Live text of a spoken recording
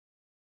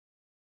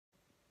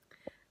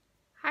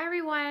Hi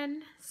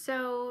everyone!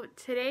 So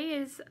today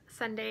is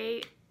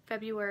Sunday,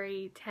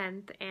 February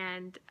 10th,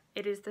 and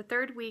it is the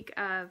third week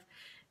of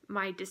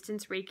my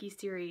Distance Reiki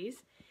series.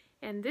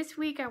 And this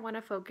week I want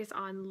to focus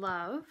on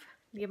love,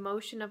 the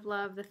emotion of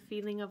love, the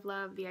feeling of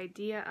love, the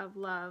idea of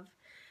love,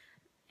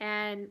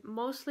 and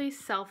mostly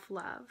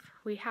self-love.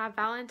 We have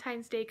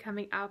Valentine's Day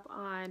coming up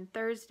on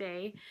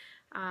Thursday,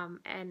 and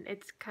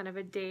it's kind of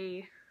a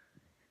day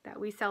that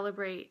we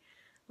celebrate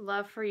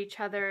love for each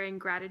other and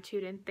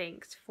gratitude and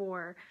thanks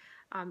for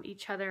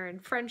each other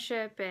and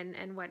friendship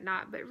and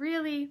whatnot. But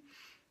really,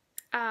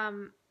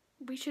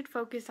 we should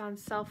focus on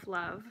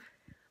self-love,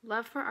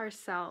 love for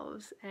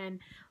ourselves, and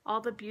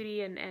all the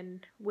beauty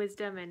and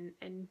wisdom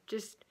and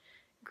just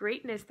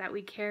greatness that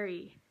we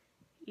carry.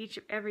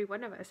 Every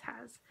one of us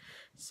has.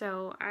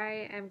 So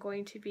I am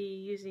going to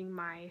be using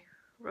my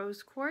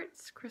rose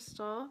quartz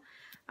crystal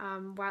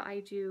while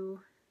I do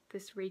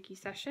this Reiki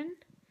session.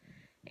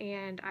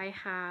 And I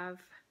have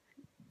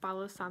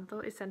Palo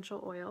Santo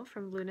essential oil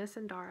from Luna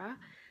Sandara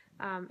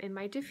in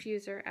my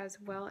diffuser, as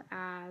well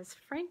as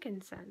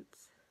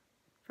frankincense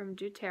from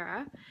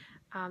doTERRA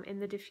in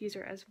the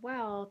diffuser as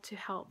well, to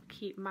help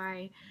keep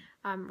my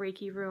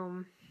Reiki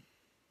room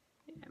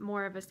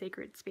more of a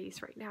sacred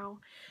space right now.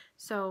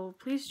 So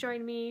please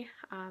join me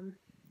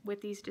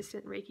with these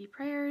distant Reiki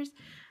prayers.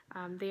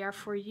 They are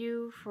for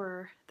you,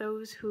 for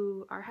those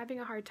who are having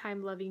a hard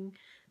time loving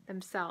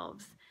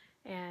themselves.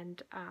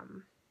 And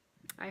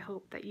I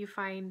hope that you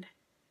find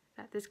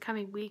that this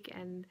coming week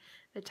and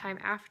the time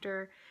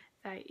after,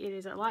 that it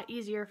is a lot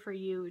easier for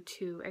you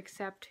to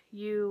accept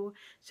you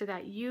so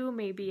that you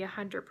may be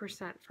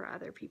 100% for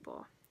other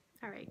people.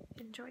 All right,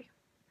 enjoy.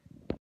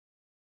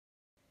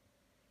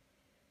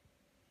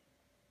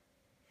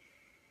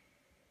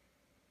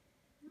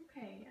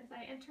 Okay, as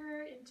I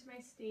enter into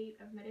my state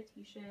of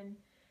meditation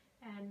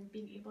and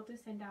being able to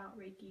send out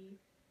Reiki,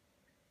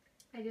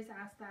 I just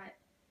ask that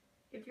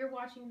if you're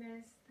watching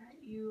this, that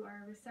you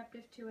are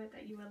receptive to it,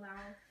 that you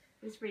allow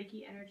this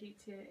Reiki energy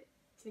to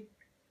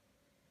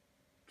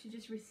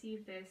just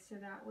receive this, so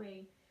that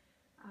way,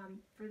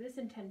 for this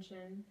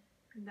intention,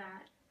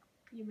 that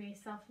you may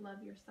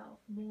self-love yourself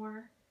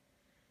more,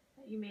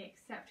 that you may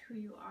accept who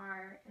you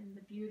are and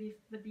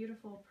the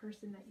beautiful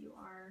person that you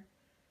are,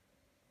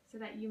 so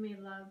that you may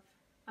love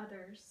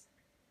others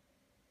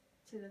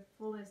to the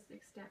fullest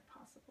extent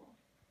possible.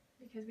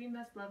 Because we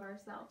must love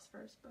ourselves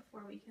first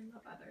before we can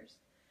love others.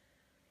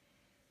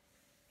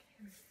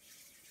 Okay.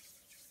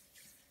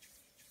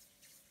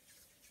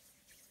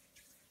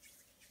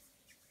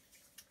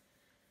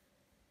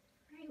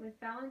 With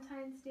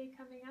Valentine's Day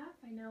coming up,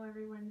 I know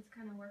everyone's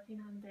kind of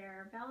working on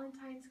their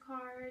Valentine's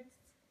cards,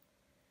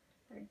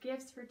 their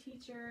gifts for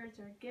teachers,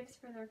 or gifts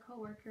for their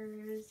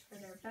coworkers, for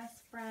their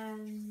best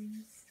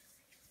friends,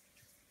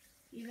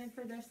 even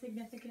for their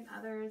significant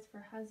others,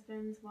 for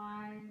husbands,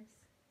 wives,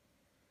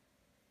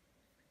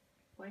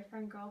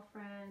 boyfriend,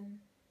 girlfriend,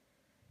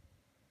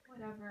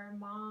 whatever,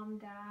 mom,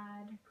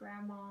 dad,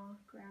 grandma,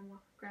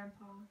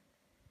 grandpa,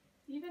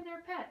 even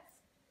their pets.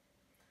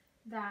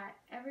 That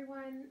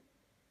everyone,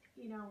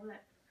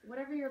 that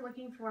whatever you're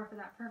looking for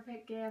that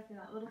perfect gift or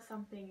that little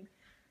something,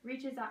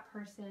 reaches that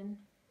person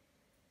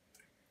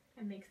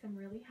and makes them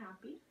really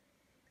happy.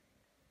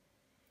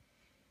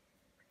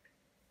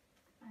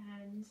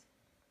 And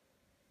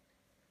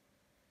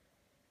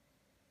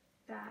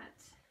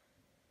that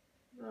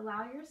you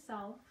allow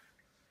yourself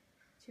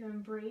to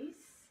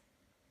embrace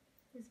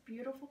this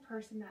beautiful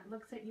person that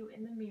looks at you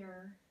in the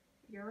mirror,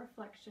 your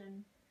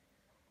reflection.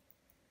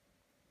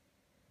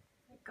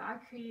 That God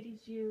created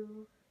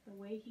you the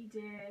way He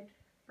did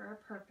for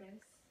a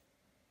purpose,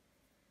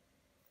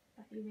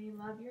 that you may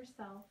love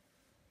yourself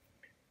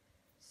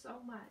so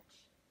much,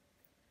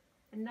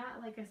 and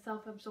not like a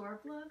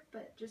self-absorbed love,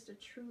 but just a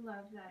true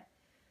love that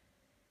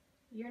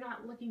you're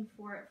not looking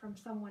for it from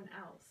someone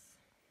else,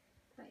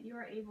 that you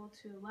are able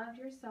to love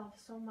yourself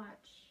so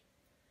much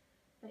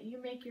that you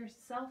make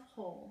yourself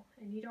whole,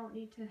 and you don't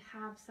need to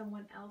have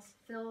someone else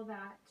fill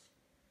that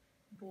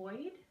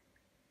void,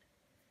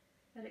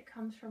 that it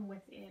comes from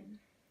within.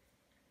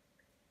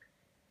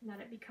 And that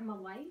it become a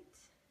light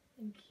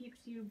and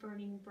keeps you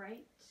burning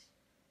bright,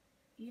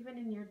 even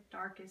in your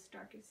darkest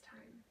times.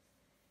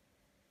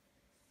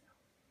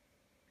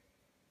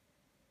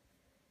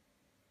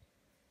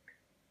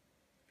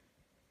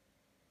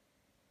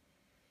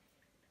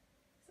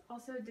 So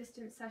also, a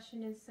distant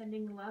session is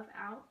sending love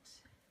out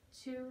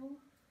to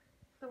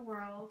the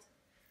world.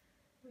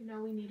 We know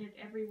we need it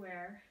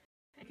everywhere.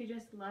 We could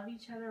just love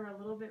each other a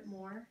little bit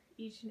more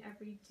each and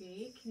every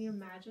day. Can you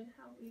imagine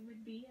how we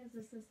would be as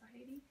a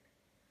society?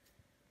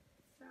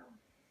 So,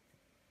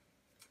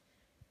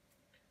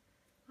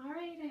 all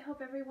right, I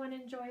hope everyone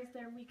enjoys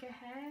their week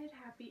ahead.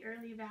 Happy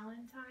early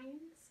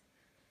Valentine's.